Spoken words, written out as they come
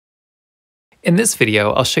In this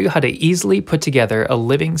video, I'll show you how to easily put together a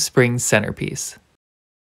living spring centerpiece.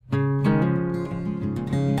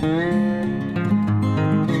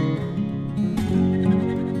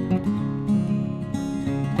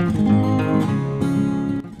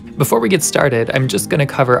 Before we get started, I'm just going to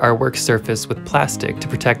cover our work surface with plastic to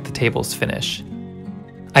protect the table's finish.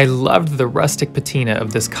 I loved the rustic patina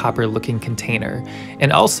of this copper-looking container,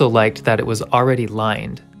 and also liked that it was already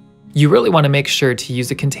lined. You really want to make sure to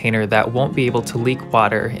use a container that won't be able to leak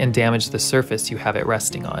water and damage the surface you have it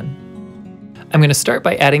resting on. I'm going to start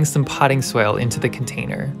by adding some potting soil into the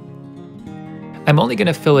container. I'm only going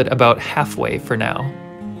to fill it about halfway for now.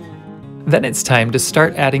 Then it's time to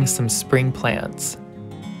start adding some spring plants.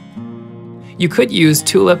 You could use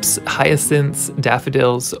tulips, hyacinths,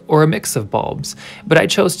 daffodils, or a mix of bulbs, but I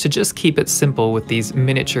chose to just keep it simple with these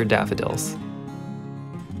miniature daffodils.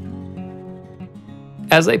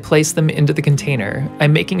 As I place them into the container,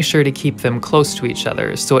 I'm making sure to keep them close to each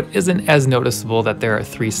other so it isn't as noticeable that there are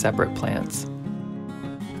 3 separate plants.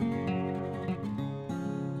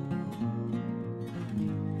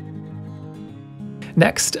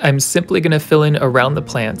 Next, I'm simply going to fill in around the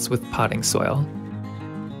plants with potting soil.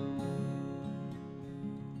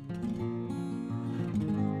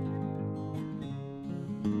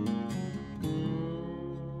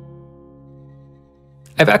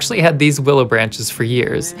 I've actually had these willow branches for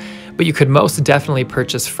years, but you could most definitely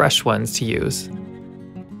purchase fresh ones to use.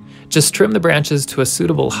 Just trim the branches to a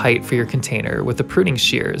suitable height for your container with a pruning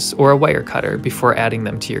shears or a wire cutter before adding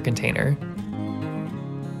them to your container.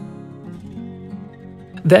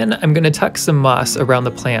 Then I'm going to tuck some moss around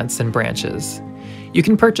the plants and branches. You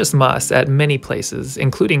can purchase moss at many places,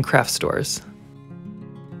 including craft stores.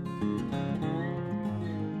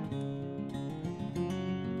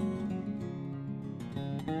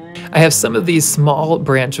 I have some of these small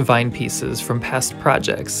branch vine pieces from past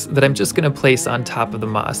projects that I'm just going to place on top of the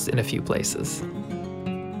moss in a few places.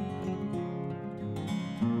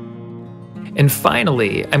 And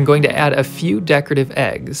finally, I'm going to add a few decorative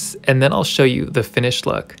eggs, and then I'll show you the finished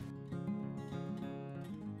look.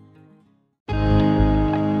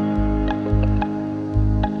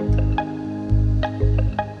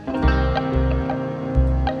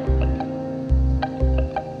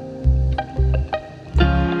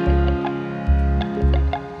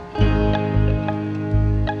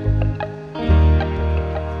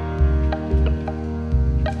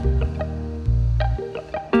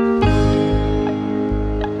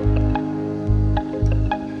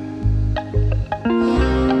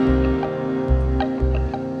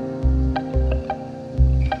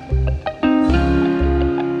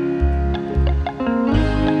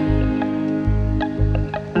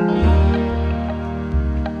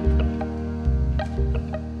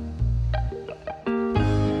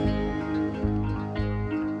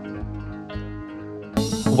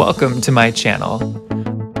 Welcome to my channel.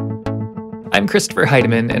 I'm Christopher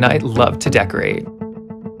Heidemann, and I love to decorate.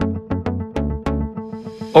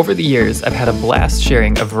 Over the years, I've had a blast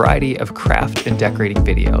sharing a variety of craft and decorating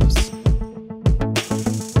videos.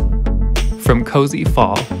 From cozy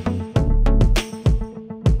fall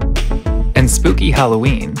and spooky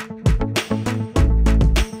Halloween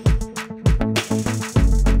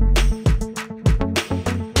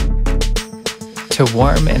to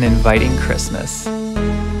warm and inviting Christmas.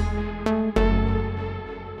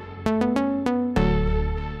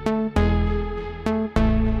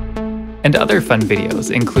 And other fun videos,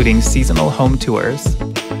 including seasonal home tours,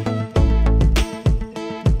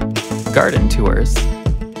 garden tours,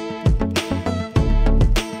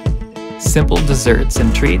 simple desserts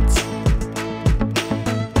and treats,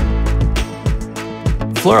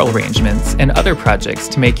 floral arrangements, and other projects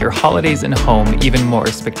to make your holidays and home even more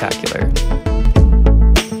spectacular.